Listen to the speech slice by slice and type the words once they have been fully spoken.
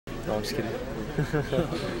No, I'm just kidding.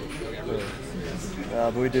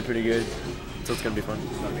 But we did pretty good, so it's gonna be fun.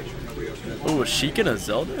 Ooh, a Sheik and a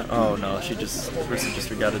Zelda? Oh no, person just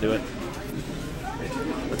forgot to do it.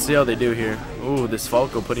 Let's see how they do here. Ooh, this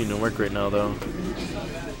Falco putting in work right now though.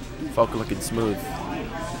 Falco looking smooth.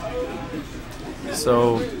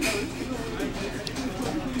 So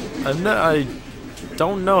I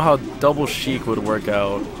don't know how double Sheik would work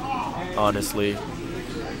out, honestly.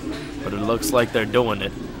 But it looks like they're doing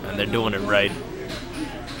it, and they're doing it right.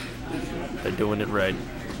 They're doing it right.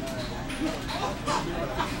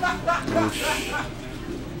 Oosh.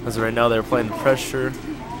 As of right now, they're playing the pressure.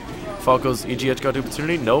 Falco's EGH got the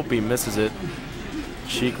opportunity. Nope, he misses it.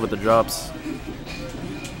 Sheik with the drops.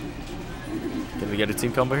 Can we get a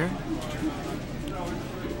team combo here?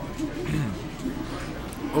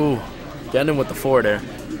 Ooh, Ganon with the forward air.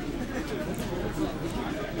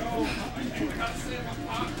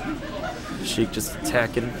 Sheik just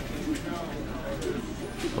attacking.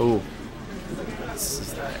 Ooh. This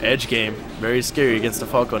is the edge game. Very scary against the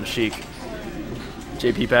Falco and Sheik.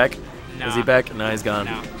 JP back? Nah. Is he back? No, he's gone.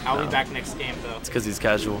 No. I'll be back next game though. It's because he's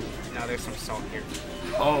casual. No, there's some salt here.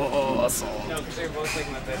 Oh, assault. No, because they're both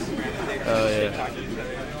like my best friends. They yeah. talk to each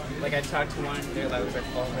other. Like I talked to one, they're like,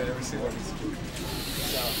 oh, I never see one.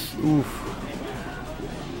 So. Oof.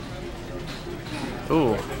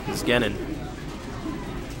 Ooh, it's Ganon.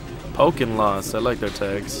 Poke and loss. I like their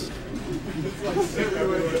tags.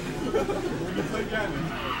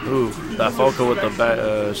 Ooh, that Falco with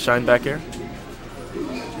the shine back air.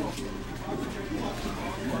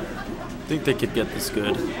 I think they could get this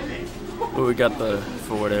good. Ooh, we got the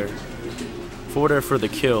forward air. Forward air for the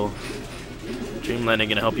kill. Dream Landing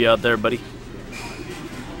gonna help you out there, buddy.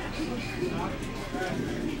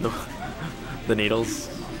 The needles.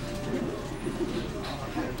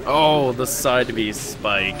 Oh, the side B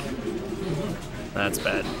spike. That's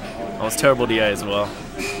bad. That was terrible DI as well.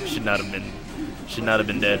 Should not have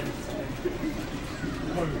been dead.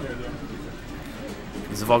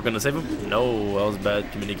 Is the Falco gonna save him? No, that was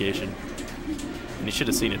bad communication. And he should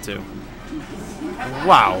have seen it too.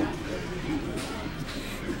 Wow.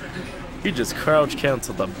 He just crouch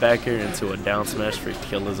canceled the back air into a down smash for to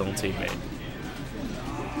kill his own teammate.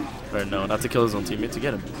 Or no, not to kill his own teammate, to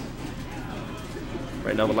get him.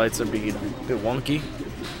 Right now the lights are being a bit wonky.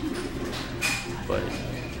 But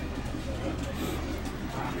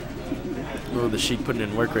ooh, the Sheik putting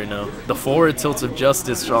in work right now. The forward tilts of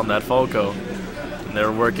justice on that Falco. And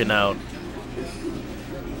they're working out.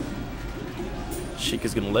 Sheik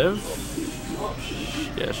is gonna live.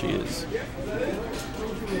 Yeah, she is.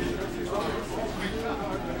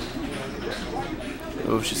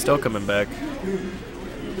 Oh, she's still coming back.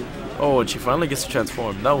 Oh, and she finally gets to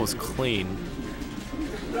transform. That was clean.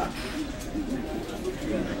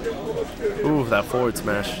 Ooh, that forward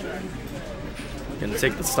smash. Gonna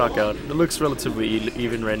take the stock out. It looks relatively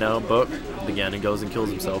even right now, but the Ganon goes and kills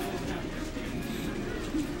himself.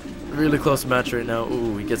 Really close match right now.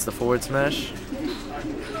 Ooh, he gets the forward smash.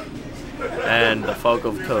 And the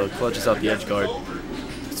Falco clutches out the edge guard.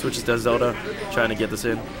 Switches to Zelda, trying to get this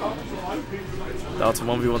in. Now it's a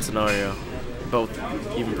 1v1 scenario. Both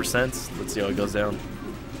even percents. Let's see how it goes down.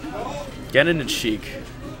 Ganon and Sheik.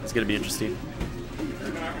 It's gonna be interesting.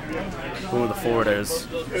 Ooh, the forward airs.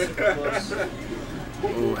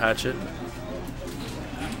 Ooh, hatchet.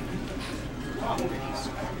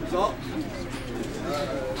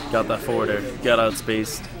 Got that forward air. Got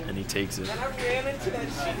outspaced, and he takes it.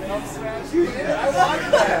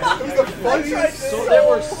 So there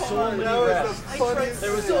were so many rests.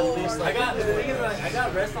 There was at least like I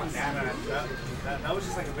got rest on that. That was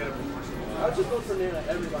just like a bit of a question. I was just going for near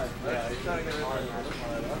every line. Yeah, he's trying to get it hard.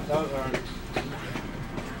 That was hard.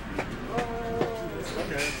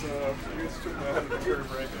 Okay, so you guys took that the curve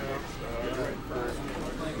right now.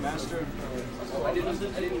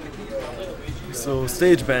 So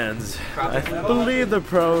stage bans. I believe they're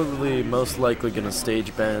probably most likely gonna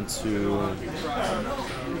stage ban to.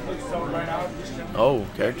 Oh,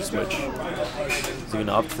 character switch. What's he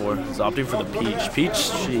gonna opt for? He's opting for the Peach. Peach,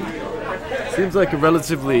 she seems like a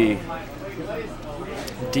relatively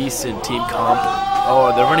decent team comp.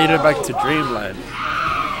 Oh, they're running it back to Dreamland.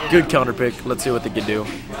 Good counter pick. Let's see what they can do.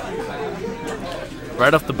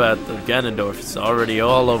 Right off the bat, the Ganondorf is already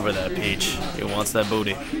all over that Peach. He wants that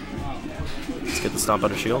booty. Let's get the stomp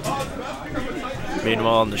out of shield.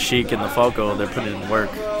 Meanwhile, the Sheik and the Falco, they're putting in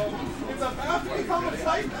work.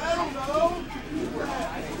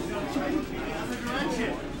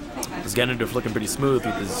 This Ganondorf looking pretty smooth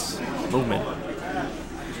with his movement.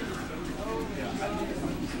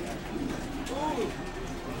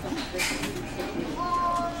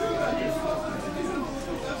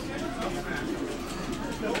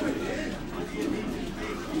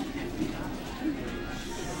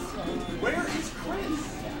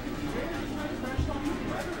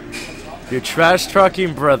 Your trash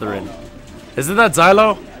trucking brethren. Isn't that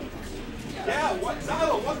Xylo? Yeah, what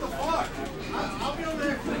Xylo? What the fuck? I'll be over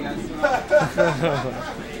there.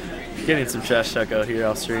 Getting some trash talk out here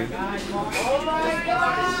off stream.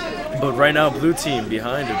 But right now, blue team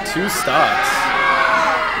behind in 2 stocks.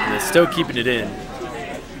 And they're still keeping it in.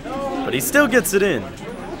 But he still gets it in.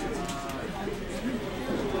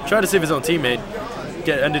 Tried to save his own teammate.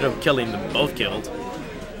 Ended up killing them, both killed.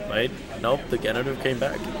 Right? Nope, the Ganon came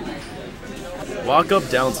back. Walk up,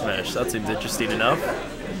 down smash. That seems interesting enough.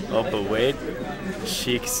 Oh, but wait.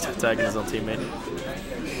 Sheik's attacking his own teammate.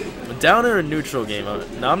 Down air in neutral game.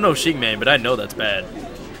 Now, I'm no Sheik man, but I know that's bad. You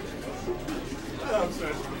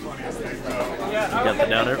got the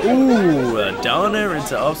down air. Ooh, a down air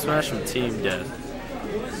into up smash from Team Death.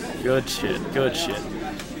 Good shit, good shit.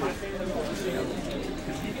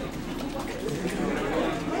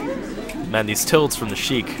 Man, these tilts from the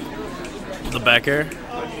Sheik. The back air.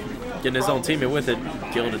 Getting his own teammate with it.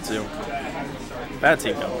 Killing it too. Bad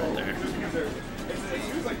team combo right there.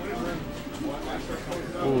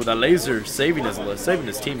 Ooh, that laser saving his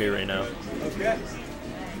teammate right now.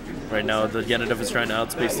 Right now, the Ganondorf is trying to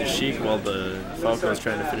outspace the Sheik while the Falco is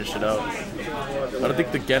trying to finish it out. I don't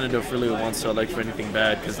think the Ganondorf really wants to elect for anything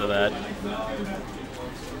bad because of that.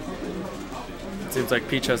 It seems like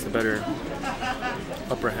Peach has the better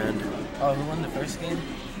upper hand. Oh, who won the first game?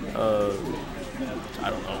 I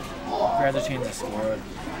don't know. I'd rather change the score.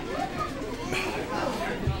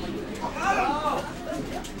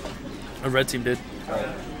 A red team did.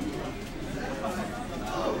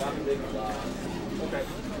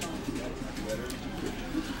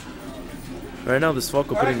 Right now, this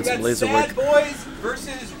Falco putting in some laser work. Sad Boys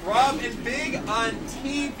versus Rob and Big on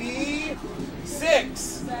TV 6.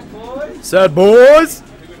 Sad Boys. Sad Boys!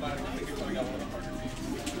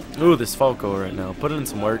 Ooh, this Falco right now. Putting in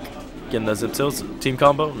some work. Getting the zip tilts. Team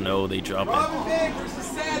combo? No, they drop Rob and Big versus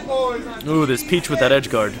Sad Boys on it. Ooh, this Peach with that edge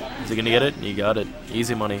guard. Is he gonna get it? He got it.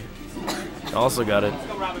 Easy money. Also got it.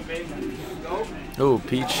 Ooh,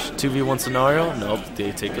 Peach 2v1 scenario? Nope,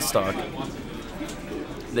 they take a stock.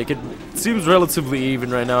 They could. Seems relatively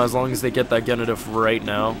even right now as long as they get that Ganondorf right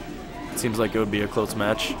now. It seems like it would be a close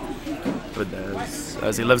match. But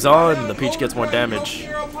as he lives on, the Peach gets more damage.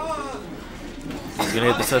 He's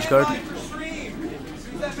gonna hit the sedge guard.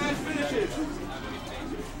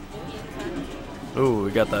 Ooh,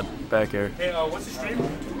 we got that back air. Hey, what's the stream?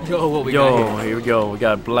 Yo, what we got got here we go. We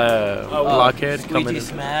got Blockhead coming in.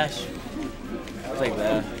 Smash. Like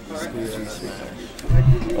that. Squeegee smash.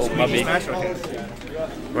 Oh, my bad.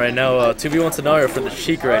 Right now, 2v1 scenario for the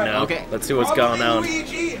Sheik right now. Okay. Let's see what's going on.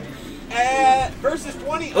 Versus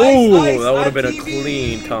 20. Ooh, that would have been a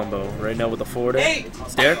clean combo. Right now with the forward air.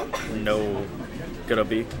 Stare? No. Gonna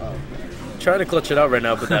be. Trying to clutch it out right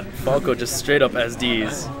now, but that Falco just straight up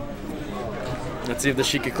SDs. Let's see if the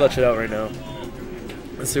Sheik can clutch it out right now.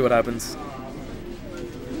 Let's see what happens.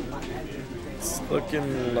 It's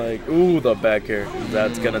looking like... Ooh, the back air.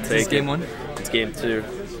 That's gonna take it. Game 1? It's game 2.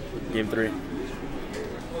 Game 3.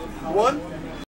 1?